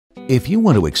If you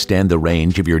want to extend the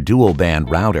range of your dual-band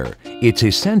router, it's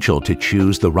essential to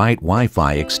choose the right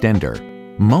Wi-Fi extender.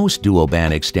 Most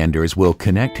dual-band extenders will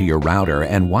connect to your router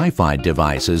and Wi-Fi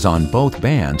devices on both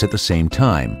bands at the same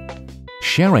time.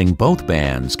 Sharing both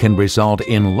bands can result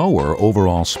in lower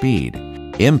overall speed,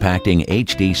 impacting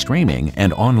HD streaming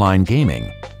and online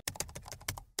gaming.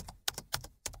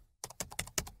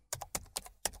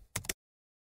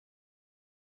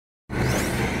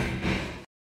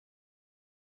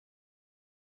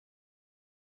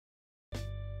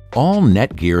 All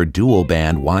NETGEAR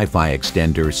dual-band Wi-Fi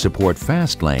extenders support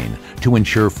FastLane to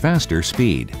ensure faster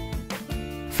speed.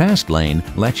 FastLane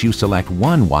lets you select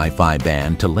one Wi-Fi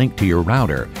band to link to your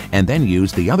router and then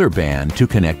use the other band to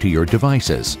connect to your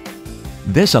devices.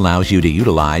 This allows you to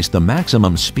utilize the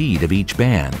maximum speed of each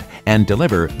band and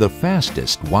deliver the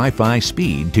fastest Wi-Fi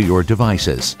speed to your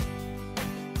devices.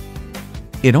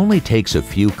 It only takes a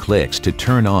few clicks to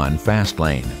turn on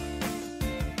FastLane.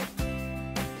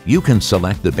 You can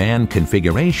select the band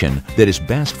configuration that is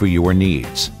best for your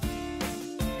needs.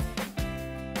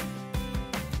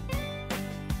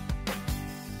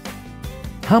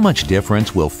 How much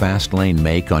difference will FastLane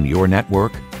make on your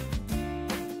network?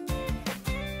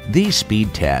 These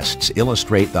speed tests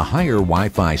illustrate the higher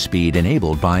Wi-Fi speed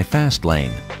enabled by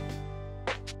FastLane.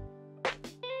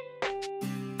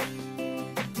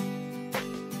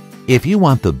 If you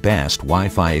want the best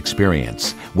Wi-Fi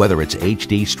experience, whether it's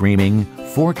HD streaming,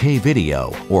 4K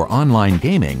video, or online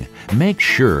gaming, make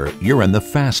sure you're in the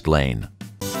fast lane.